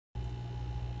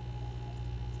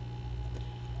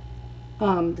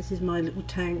This is my little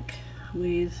tank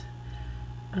with,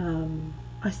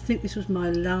 I think this was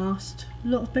my last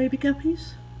lot of baby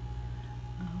guppies.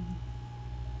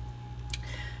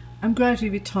 I'm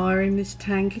gradually retiring this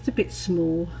tank. It's a bit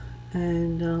small,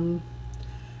 and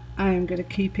I am going to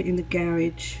keep it in the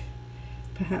garage,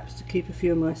 perhaps to keep a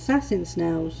few of my assassin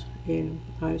snails in.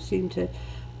 I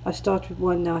started with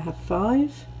one, now I have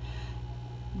 5.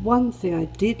 One thing I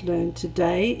did learn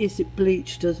today is that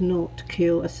bleach does not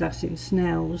kill assassin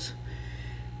snails.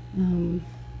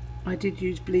 I did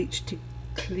use bleach to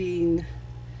clean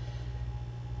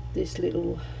this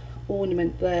little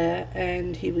ornament there,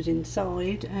 and he was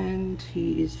inside and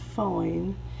he is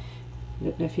fine. I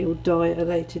don't know if he'll die at a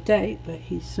later date, but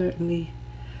he's certainly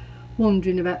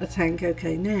wandering about the tank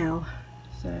okay now.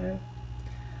 So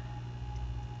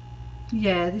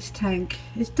yeah, this tank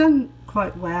is done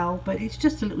quite well, but it's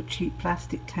just a little cheap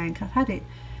plastic tank. I've had it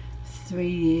 3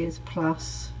 years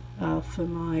plus for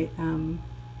my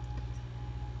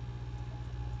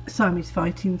Siamese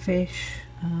fighting fish.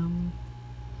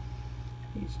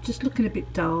 It's just looking a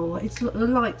bit dull. The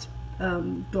light's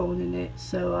gone in it,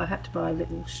 so I had to buy a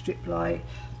little strip light.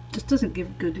 Just doesn't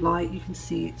give good light. You can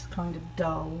see it's kind of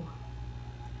dull.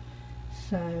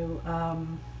 So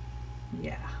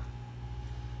yeah.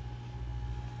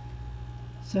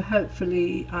 So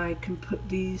hopefully I can put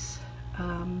these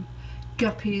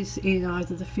guppies in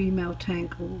either the female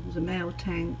tank or the male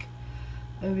tank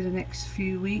over the next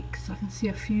few weeks. I can see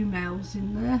a few males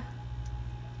in there,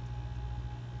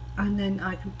 and then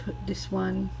I can put this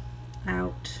one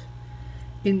out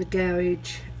in the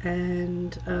garage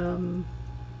and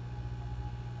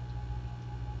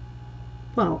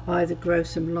well, either grow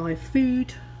some live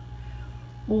food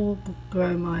or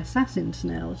grow my assassin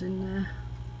snails in there.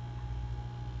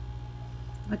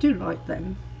 I do like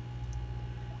them.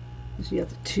 There's the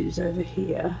other 2s over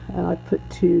here, and I put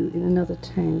 2 in another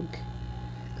tank.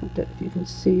 I don't know if you can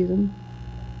see them.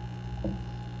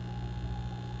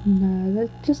 No, they're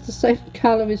just the same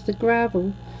colour as the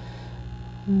gravel.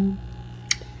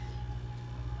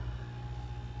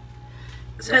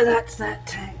 So that's that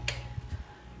tank.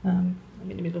 I'm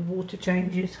in the middle of water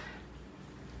changes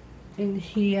in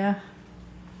here.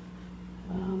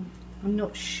 I'm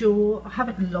not sure, I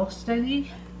haven't lost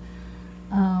any.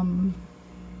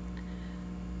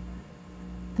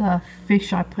 The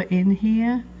fish I put in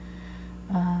here,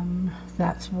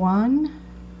 that's one.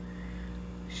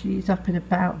 She's up and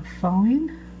about and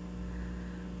fine.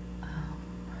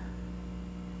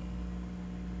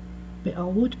 Bit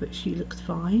old, but she looks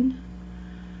fine.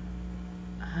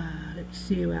 Let's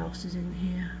see who else is in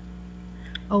here.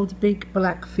 Oh, the big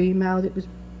black female that was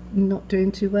not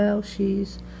doing too well,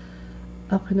 she's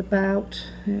up and about.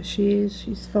 There she is,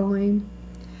 she's fine.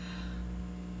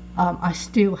 I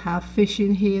still have fish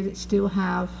in here that still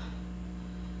have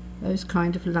those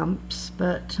kind of lumps,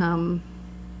 but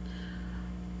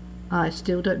I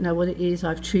still don't know what it is.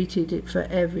 I've treated it for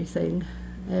everything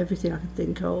I can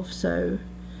think of, so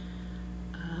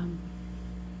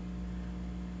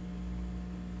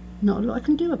not a lot I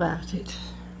can do about it.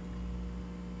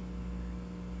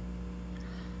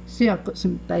 See, I've got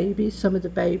some babies. Some of the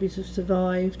babies have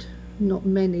survived, not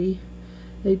many.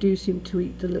 They do seem to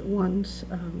eat the little ones.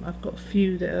 I've got a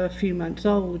few that are a few months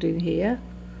old in here.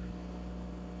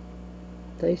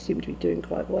 They seem to be doing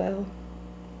quite well.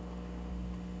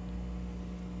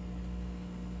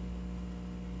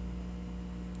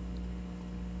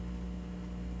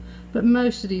 But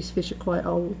most of these fish are quite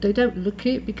old. They don't look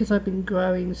it because I've been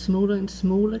growing smaller and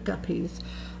smaller guppies.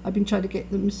 I've been trying to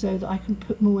get them so that I can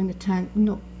put more in the tank,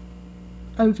 not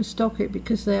overstock it,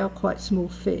 because they are quite small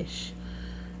fish.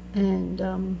 And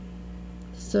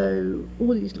so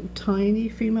all these little tiny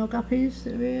female guppies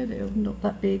that are here, they're not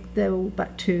that big, they're all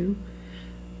about 2.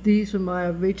 These were my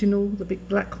original, the big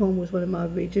black one was one of my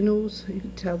originals. You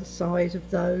can tell the size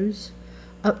of those,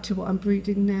 up to what I'm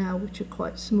breeding now, which are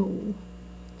quite small.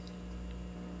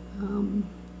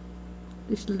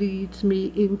 This leads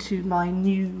me into my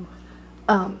new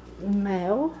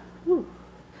male. Ooh.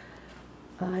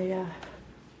 I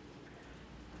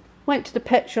went to the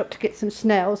pet shop to get some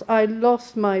snails. I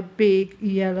lost my big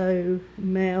yellow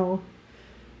male,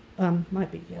 my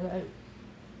big yellow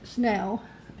snail.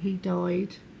 He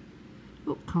died.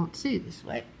 Oh, can't see this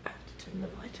way. I have to turn the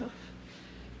light off.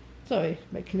 Sorry,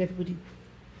 making everybody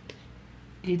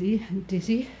giddy and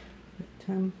dizzy. But,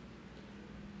 there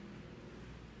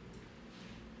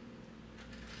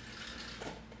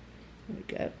we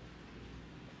go.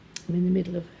 I'm in the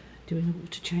middle of doing a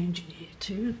water change in here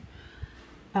too.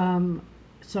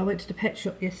 So I went to the pet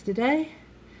shop yesterday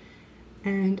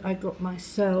and I got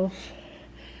myself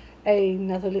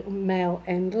another little male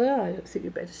endler. I don't think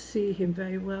you better see him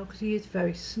very well because he is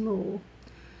very small.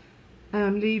 And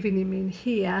I'm leaving him in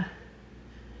here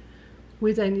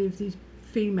with any of these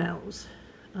females.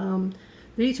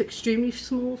 These are extremely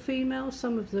small females.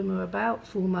 Some of them are about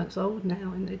 4 months old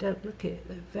now and they don't look it.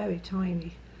 They're very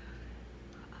tiny.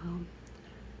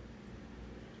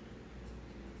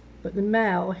 But the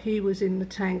male, he was in the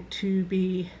tank to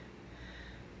be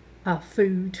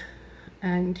food,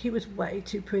 and he was way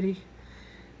too pretty.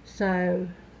 So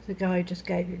the guy just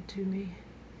gave it to me.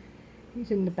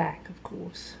 He's in the back, of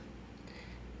course.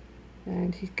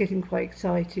 And he's getting quite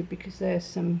excited because there's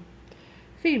some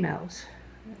females.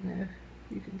 I don't know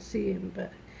if you can see him,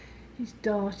 but he's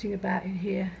darting about in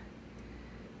here.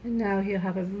 And now he'll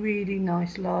have a really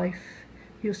nice life.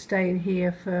 He'll stay in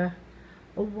here for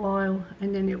a while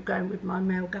and then he'll go in with my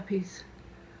male guppies.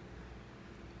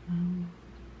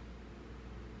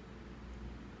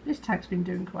 This tank's been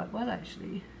doing quite well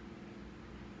actually.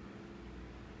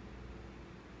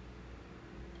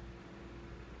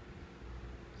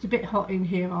 It's a bit hot in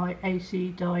here. My AC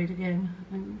died again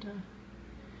and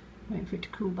waiting for it to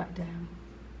cool back down.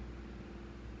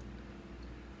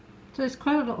 So there's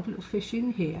quite a lot of little fish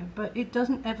in here, but it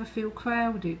doesn't ever feel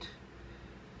crowded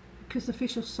because the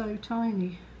fish are so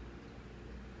tiny.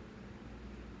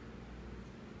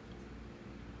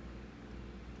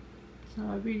 So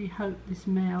I really hope this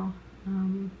male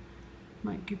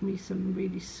might give me some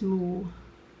really small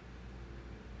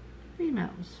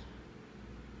females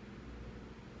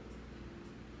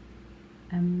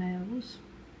and males.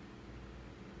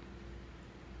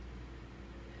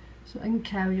 So I can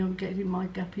carry on getting my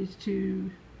guppies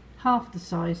to half the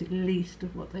size at least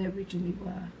of what they originally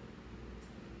were.